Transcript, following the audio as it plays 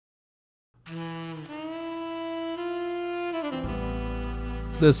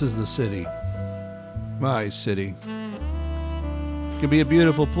This is the city. My city. It can be a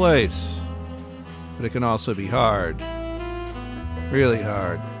beautiful place, but it can also be hard. Really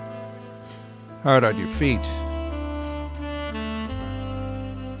hard. Hard on your feet.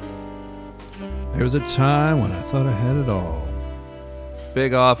 There was a time when I thought I had it all.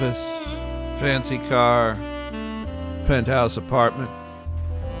 Big office, fancy car, penthouse apartment,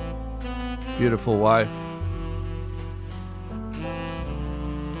 beautiful wife.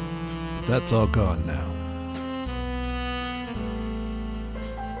 That's all gone now.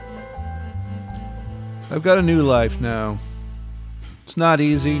 I've got a new life now. It's not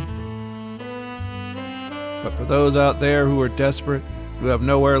easy, but for those out there who are desperate, who have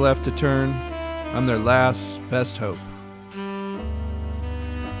nowhere left to turn, I'm their last, best hope.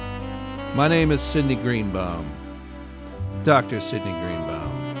 My name is Sidney Greenbaum, Dr. Sidney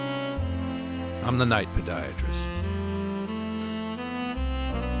Greenbaum. I'm the night podiatrist.